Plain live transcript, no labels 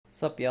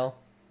What's up, y'all?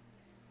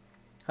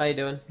 How you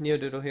doing?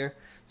 NeoDoodle here.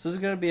 So this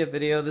is gonna be a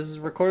video. This is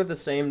recorded the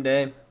same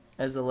day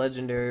as the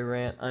legendary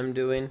rant I'm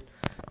doing.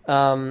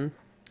 I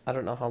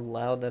don't know how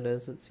loud that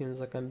is. It seems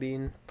like I'm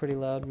being pretty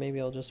loud. Maybe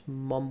I'll just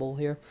mumble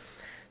here.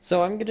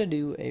 So I'm gonna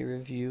do a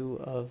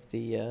review of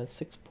the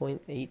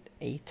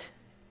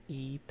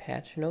 6.88E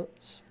patch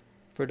notes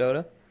for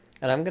Dota,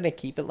 and I'm gonna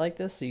keep it like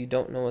this so you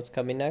don't know what's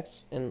coming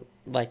next, and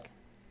like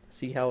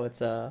see how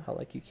it's how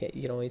like you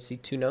can only see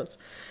two notes.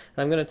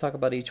 And I'm gonna talk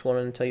about each one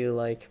and tell you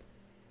like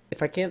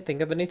if I can't think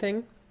of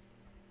anything,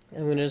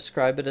 I'm gonna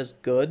describe it as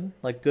good,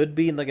 like good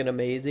being like an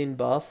amazing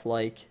buff,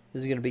 like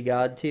this is gonna be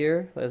god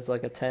tier as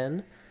like a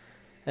 10,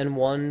 and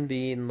 1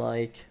 being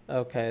like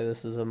okay,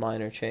 this is a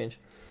minor change.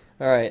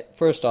 All right,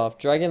 first off,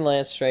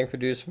 Dragonlance strength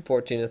reduced from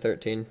 14 to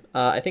 13.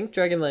 I think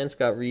Dragonlance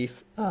got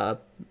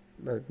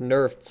or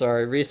nerfed,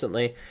 sorry,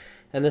 recently,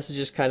 and this is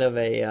just kind of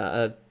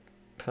a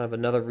kind of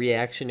another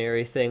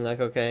reactionary thing. Like,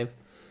 okay,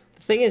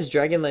 the thing is,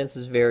 Dragonlance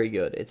is very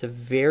good. It's a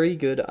very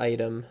good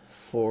item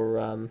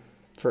for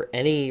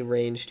any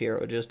ranged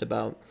hero, just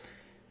about.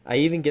 I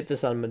even get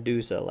this on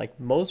Medusa. Like,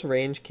 most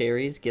range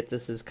carries get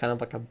this as kind of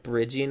like a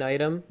bridging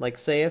item. Like,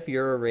 say if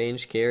you're a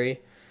range carry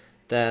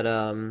that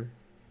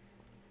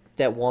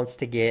that wants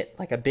to get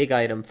like a big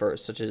item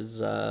first, such as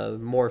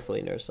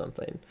Morphling or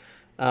something.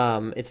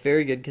 It's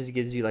very good because it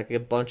gives you like a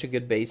bunch of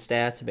good base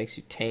stats. It makes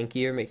you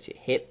tankier, makes you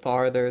hit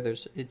farther.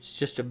 It's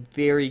just a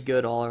very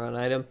good all-around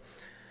item.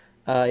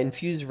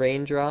 Infused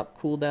Raindrop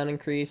cooldown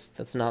increase.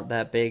 That's not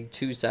that big.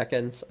 2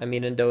 seconds. I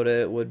mean, in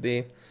Dota it would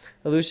be.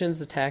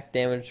 Illusion's attack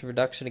damage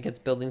reduction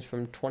against buildings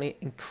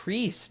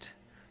increased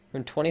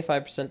from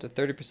 25% to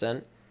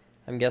 30%.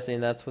 I'm guessing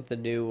that's what the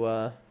new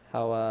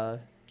how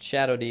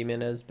Shadow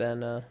Demon has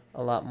been a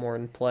lot more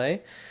in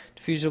play.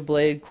 Diffusion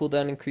Blade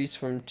cooldown increased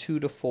from 2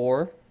 to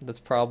 4. That's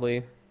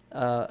probably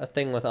a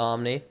thing with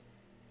Omni.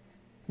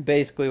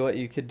 Basically what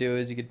you could do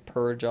is you could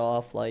purge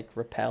off like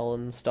Repel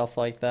and stuff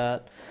like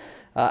that.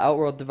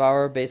 Outworld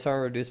Devourer base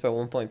armor reduced by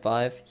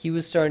 1.5. He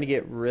was starting to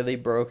get really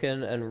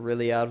broken and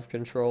really out of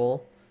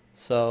control.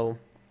 So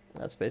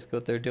that's basically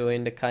what they're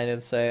doing to kind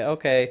of say,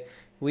 okay,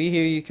 we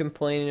hear you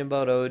complaining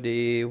about OD,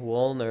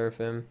 we'll nerf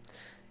him.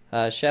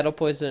 Shadow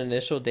Poison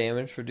initial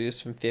damage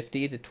reduced from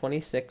 50 to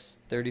 26,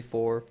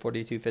 34,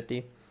 42,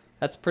 50.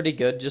 That's pretty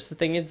good. Just the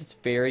thing is, it's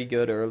very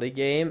good early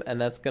game, and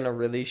that's going to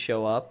really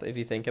show up if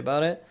you think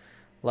about it.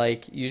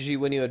 Like, usually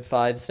when you had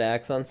 5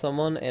 stacks on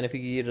someone, and if you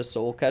could get a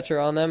Soul Catcher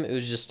on them, it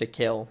was just a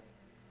kill.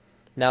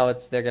 Now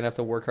they're going to have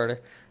to work harder.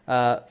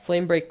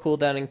 Flame Break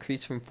cooldown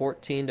increased from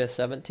 14 to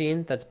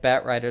 17. That's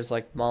Bat Rider's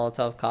like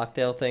Molotov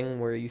cocktail thing,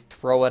 where you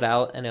throw it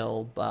out and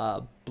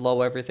it'll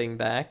blow everything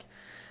back.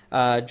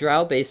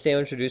 Drow base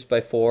damage reduced by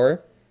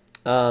 4.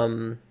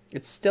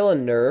 It's still a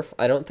nerf.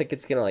 I don't think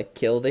it's gonna like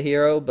kill the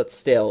hero, but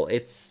still,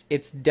 it's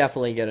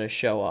definitely gonna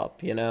show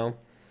up. You know,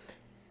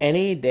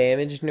 any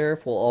damage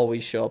nerf will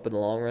always show up in the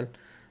long run.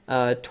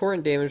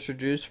 Torrent damage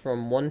reduced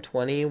from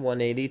 120,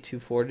 180,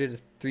 240 to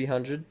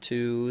 300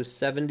 to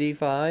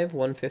 75,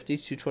 150,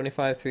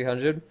 225,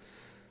 300.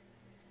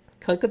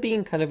 Kunkka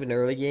being kind of an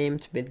early game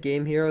to mid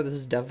game hero, this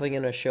is definitely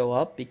gonna show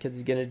up because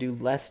he's gonna do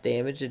less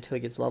damage until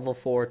he gets level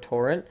 4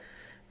 Torrent.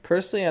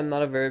 Personally, I'm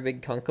not a very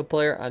big Kunkka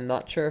player. I'm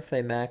not sure if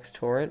they max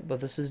Torrent, but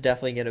this is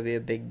definitely going to be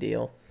a big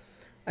deal.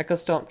 Echo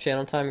Stomp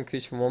channel time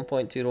increased from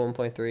 1.2 to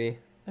 1.3.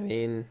 I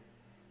mean,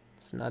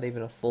 it's not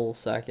even a full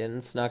second.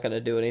 It's not going to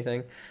do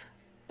anything.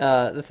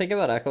 The thing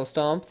about Echo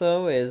Stomp,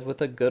 though, is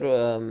with a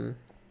good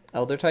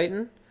Elder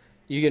Titan,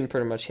 you can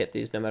pretty much hit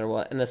these no matter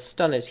what. And the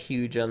stun is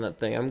huge on that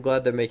thing. I'm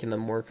glad they're making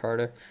them work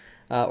harder.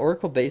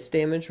 Oracle base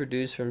damage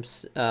reduced from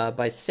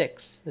by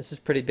 6. This is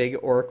pretty big.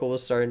 Oracle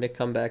was starting to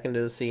come back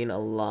into the scene a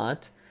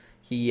lot.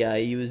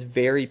 He was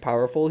very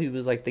powerful. He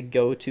was like the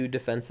go-to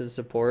defensive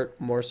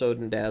support, more so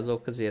than Dazzle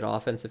because he had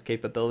offensive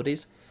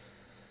capabilities.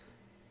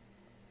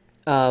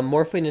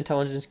 Morphling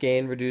intelligence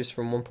gain reduced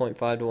from 1.5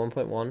 to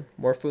 1.1.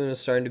 Morphling is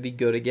starting to be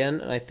good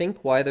again, and I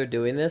think why they're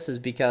doing this is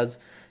because,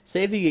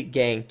 say if you get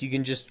ganked, you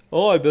can just,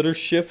 oh, I better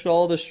shift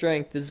all the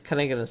strength. This is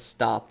kind of going to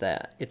stop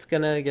that. It's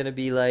gonna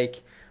be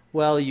like,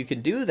 well, you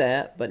can do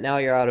that, but now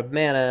you're out of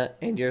mana,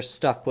 and you're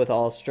stuck with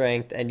all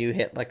strength, and you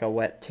hit like a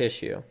wet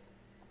tissue.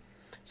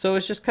 So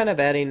it's just kind of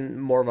adding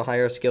more of a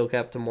higher skill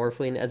cap to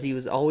Morphling, as he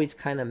was always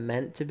kind of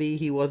meant to be.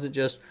 He wasn't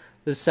just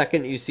the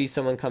second you see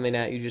someone coming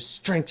at you, just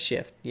strength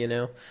shift, you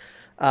know.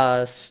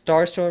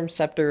 Starstorm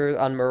Scepter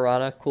on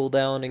Mirana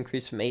cooldown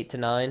increased from 8 to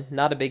 9.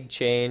 Not a big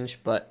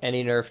change, but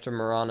any nerf to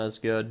Mirana is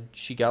good.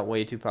 She got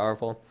way too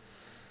powerful.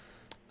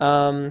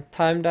 Time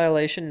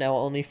Dilation now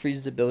only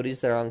freezes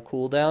abilities that are on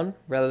cooldown,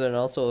 rather than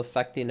also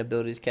affecting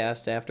abilities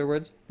cast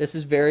afterwards. This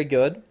is very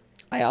good.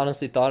 I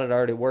honestly thought it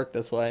already worked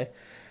this way,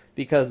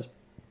 because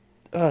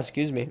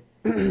excuse me.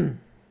 Time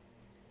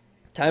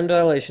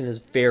Dilation is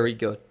very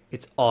good.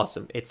 It's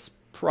awesome. It's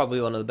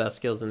probably one of the best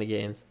skills in the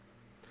games.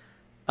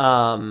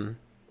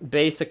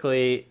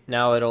 Basically,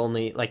 now it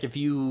only, like, if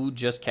you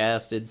just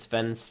casted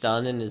Sven's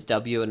stun and his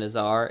W and his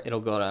R, it'll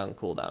go down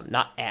cooldown,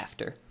 not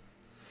after.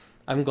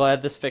 I'm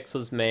glad this fix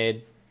was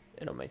made.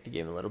 It'll make the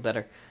game a little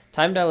better.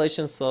 Time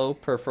dilation slow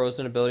per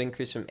frozen ability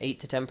increased from 8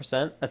 to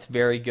 10%. That's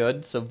very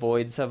good, so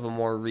voids have a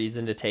more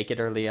reason to take it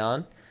early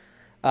on.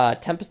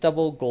 Tempest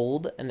Double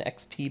Gold and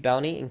XP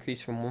Bounty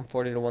increased from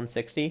 140 to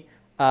 160.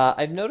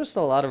 I've noticed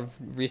a lot of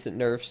recent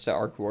nerfs to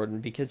Arc Warden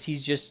because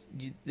he's just,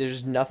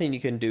 there's nothing you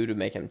can do to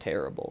make him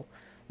terrible.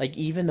 Like,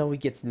 even though he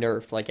gets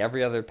nerfed like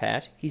every other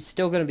patch, he's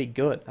still going to be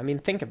good. I mean,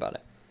 think about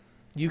it.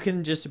 You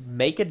can just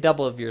make a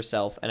double of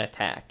yourself and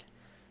attack.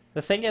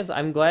 The thing is,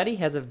 I'm glad he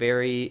has a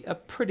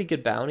pretty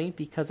good bounty,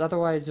 because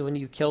otherwise when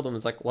you kill them,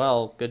 it's like,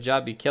 well, good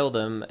job you killed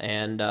him,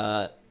 and,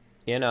 now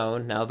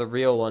the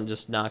real one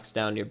just knocks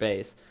down your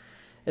base.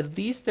 At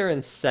least they're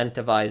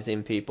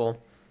incentivizing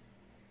people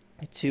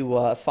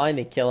to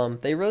finally kill him.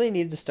 They really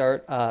need to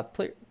start,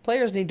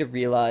 players need to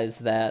realize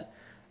that,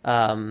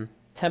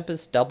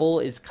 Tempest Double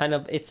is kind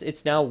of,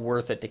 it's now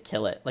worth it to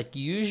kill it. Like,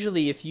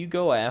 usually if you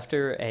go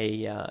after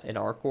an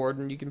Arc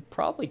Warden, you can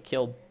probably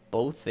kill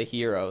both the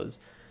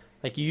heroes.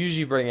 Like, you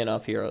usually bring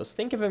enough heroes.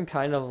 Think of him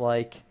kind of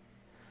like,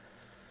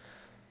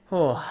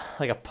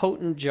 like a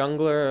potent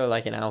jungler or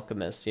like an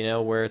alchemist,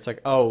 where it's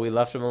like, oh, we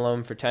left him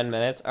alone for 10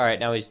 minutes. All right,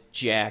 now he's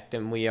jacked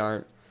and we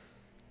aren't.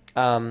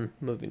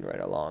 Moving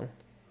right along.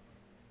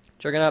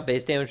 Juggernaut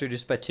base damage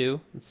reduced by 2.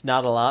 It's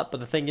not a lot,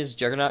 but the thing is,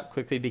 Juggernaut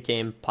quickly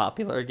became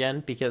popular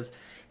again because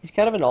he's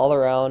kind of an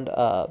all-around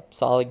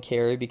solid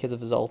carry because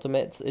of his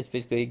ultimate. It's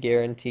basically a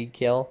guaranteed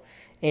kill.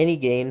 And he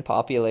gained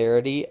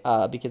popularity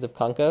because of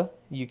Kunkka.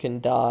 You can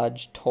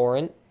dodge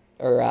Torrent,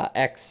 or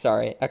X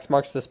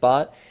marks the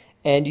spot,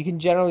 and you can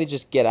generally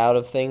just get out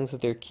of things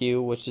with your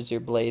Q, which is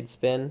your blade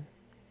spin.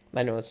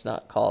 I know it's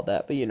not called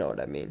that, but you know what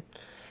I mean.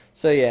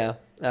 So yeah,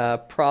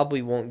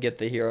 probably won't get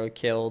the hero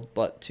killed,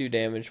 but 2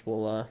 damage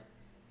will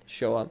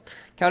show up.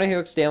 Counter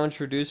Heroics damage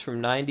reduced from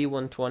 90,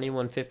 120,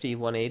 150,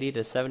 180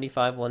 to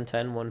 75,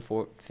 110,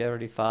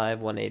 145,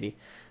 180.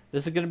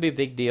 This is going to be a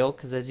big deal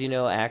because, as you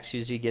know, Axe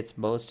usually gets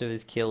most of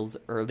his kills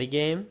early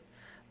game,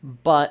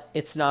 but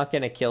it's not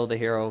going to kill the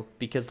hero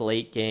because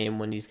late game,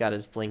 when he's got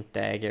his Blink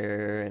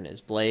Dagger and his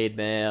Blade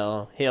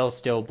Mail, he'll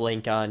still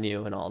blink on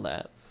you and all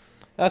that.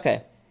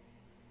 Okay.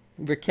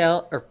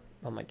 Repel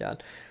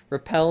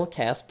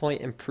cast point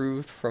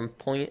improved from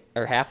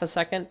half a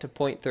second to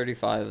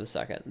 0.35 of a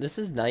second. This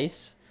is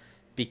nice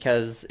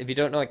because if you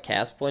don't know what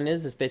cast point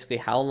is, it's basically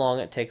how long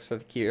it takes for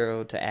the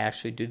hero to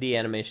actually do the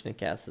animation and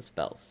cast the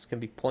spells. It's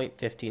going to be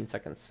 0.15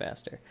 seconds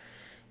faster.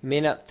 You may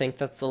not think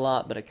that's a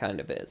lot, but it kind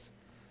of is.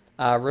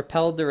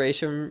 Repel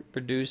duration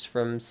reduced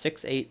from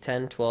 6, 8,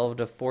 10, 12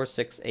 to 4,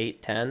 6,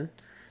 8, 10.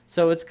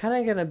 So it's kind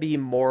of going to be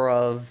more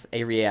of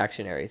a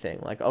reactionary thing.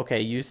 Like,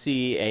 okay, you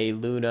see a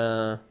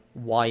Lina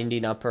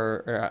winding up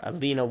her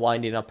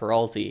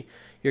ulti,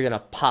 you're going to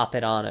pop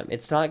it on him.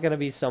 It's not going to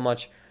be so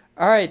much,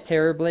 all right,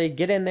 Terrorblade,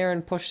 get in there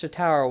and push the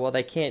tower while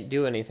they can't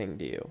do anything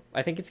to you.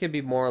 I think it's going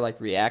to be more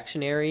like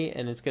reactionary,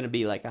 and it's going to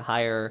be like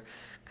kind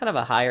of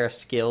a higher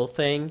skill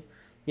thing,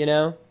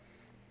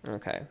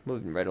 Okay,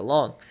 moving right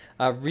along.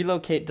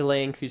 Relocate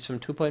delay increased from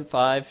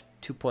 2.5,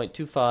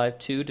 2.25,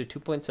 2 to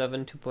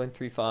 2.7,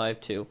 2.35,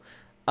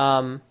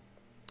 2.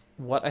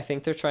 What I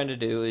think they're trying to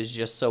do is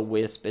just so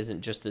Wisp isn't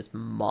just this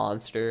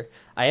monster.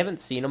 I haven't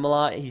seen him a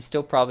lot. He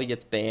still probably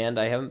gets banned.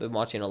 I haven't been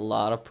watching a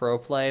lot of pro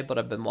play, but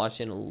I've been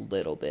watching a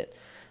little bit.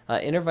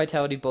 Inner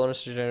Vitality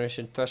bonus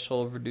regeneration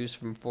threshold reduced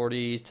from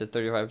 40 to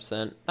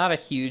 35%. Not a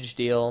huge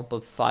deal,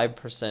 but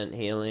 5%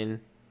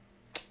 healing.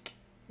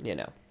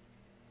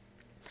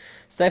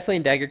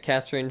 Stifling Dagger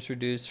cast range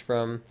reduced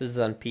from, this is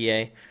on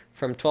PA,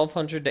 from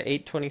 1200 to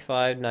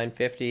 825,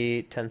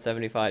 950,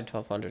 1075,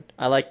 1200.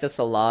 I like this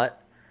a lot.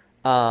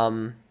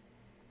 I'm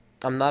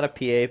not a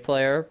PA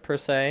player per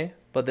se,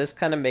 but this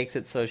kind of makes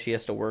it so she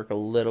has to work a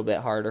little bit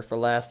harder for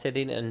last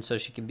hitting, and so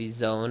she can be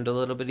zoned a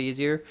little bit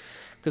easier.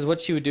 Because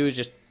what she would do is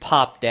just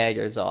pop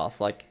daggers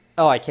off. Like,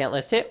 oh, I can't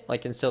last hit, I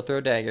can still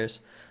throw daggers.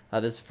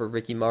 This is for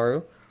Ricky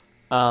Maru.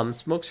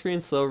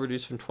 Smokescreen slow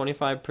reduced from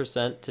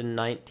 25% to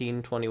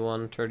 19,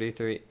 21,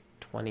 33,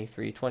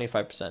 23,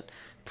 25%.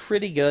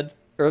 Pretty good.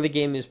 Early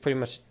game is pretty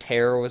much a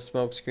terror with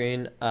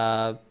Smokescreen.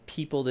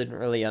 People didn't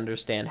really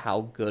understand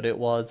how good it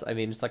was. I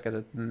mean, it's like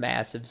a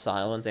massive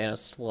silence and a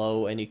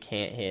slow, and you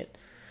can't hit.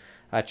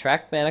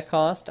 Track mana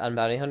cost on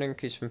Bounty Hunter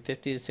increased from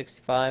 50 to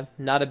 65.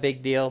 Not a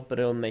big deal, but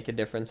it'll make a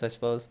difference, I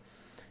suppose.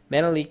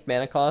 Mana Leak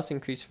mana cost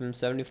increased from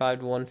 75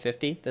 to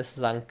 150. This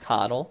is on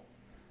Coddle.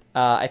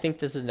 I think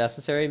this is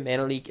necessary.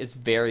 Mana Leak is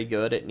very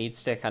good. It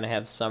needs to kind of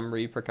have some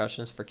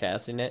repercussions for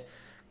casting it.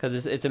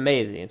 Because it's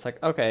amazing. It's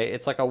like, okay,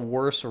 it's like a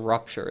worse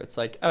Rupture. It's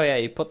like, oh yeah,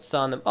 you put this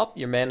on them, oh,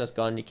 your mana's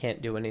gone, you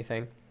can't do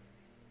anything.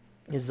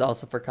 This is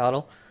also for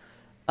Coddle.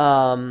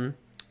 Let's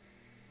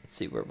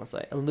see, where was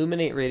I?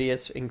 Illuminate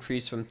Radius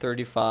increased from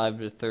 35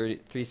 to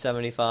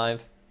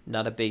 375.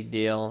 Not a big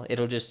deal.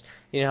 It'll just,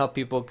 how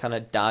people kind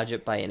of dodge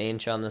it by an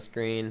inch on the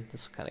screen.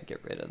 This will kind of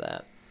get rid of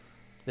that.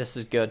 This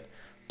is good.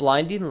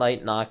 Blinding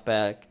Light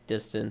knockback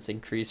distance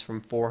increased from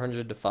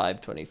 400 to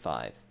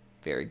 525.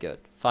 Very good.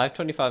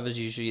 525 is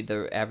usually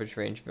the average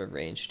range of a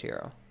ranged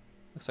hero.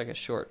 Looks like a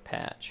short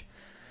patch.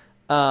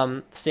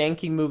 Sand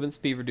King movement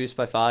speed reduced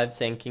by 5.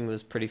 Sand King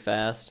was pretty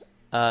fast.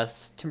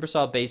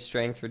 Timbersaw base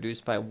strength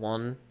reduced by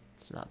 1.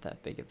 It's not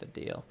that big of a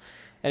deal.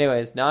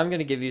 Anyways, now I'm going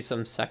to give you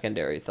some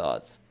secondary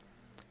thoughts.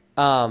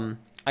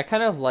 I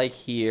kind of like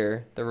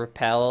here the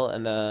repel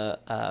and the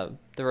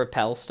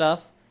repel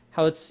stuff.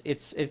 How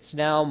it's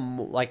now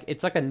like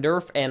it's like a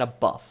nerf and a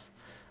buff.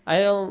 I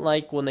don't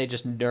like when they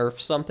just nerf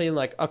something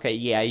like, okay,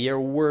 yeah,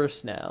 you're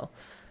worse now.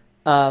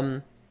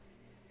 I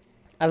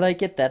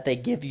like it that they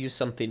give you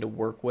something to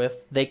work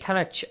with. They kind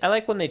of I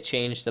like when they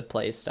change the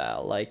play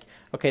style. Like,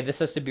 okay, this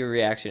has to be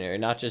reactionary,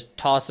 not just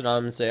toss it on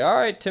them and say, all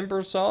right,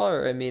 Timbersaw,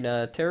 or I mean,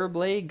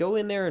 Terrorblade, go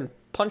in there and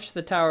punch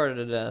the tower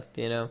to death,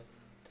 you know?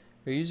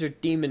 Or use your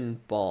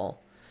Demon Ball.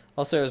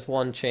 Also, there's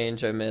one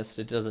change I missed.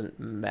 It doesn't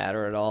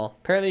matter at all.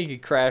 Apparently, you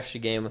could crash the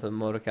game with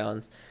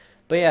emoticons.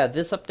 But yeah,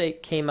 this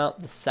update came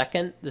out the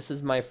 2nd. This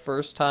is my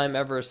first time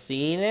ever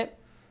seeing it.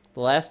 The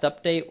last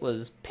update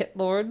was Pit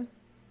Lord.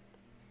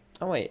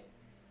 Oh, wait.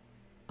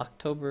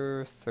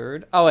 October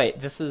 3rd. Oh, wait.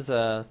 This is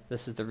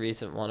the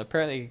recent one.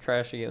 Apparently, you could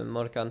crash the game with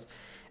emoticons.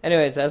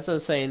 Anyways, as I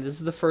was saying, this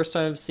is the first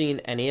time I've seen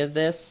any of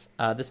this.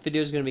 This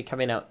video is going to be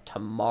coming out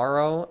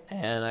tomorrow,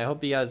 and I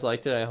hope you guys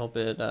liked it. I hope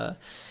it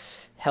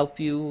helped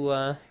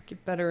you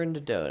get better into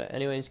Dota.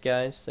 Anyways,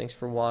 guys, thanks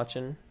for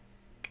watching.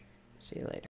 See you later.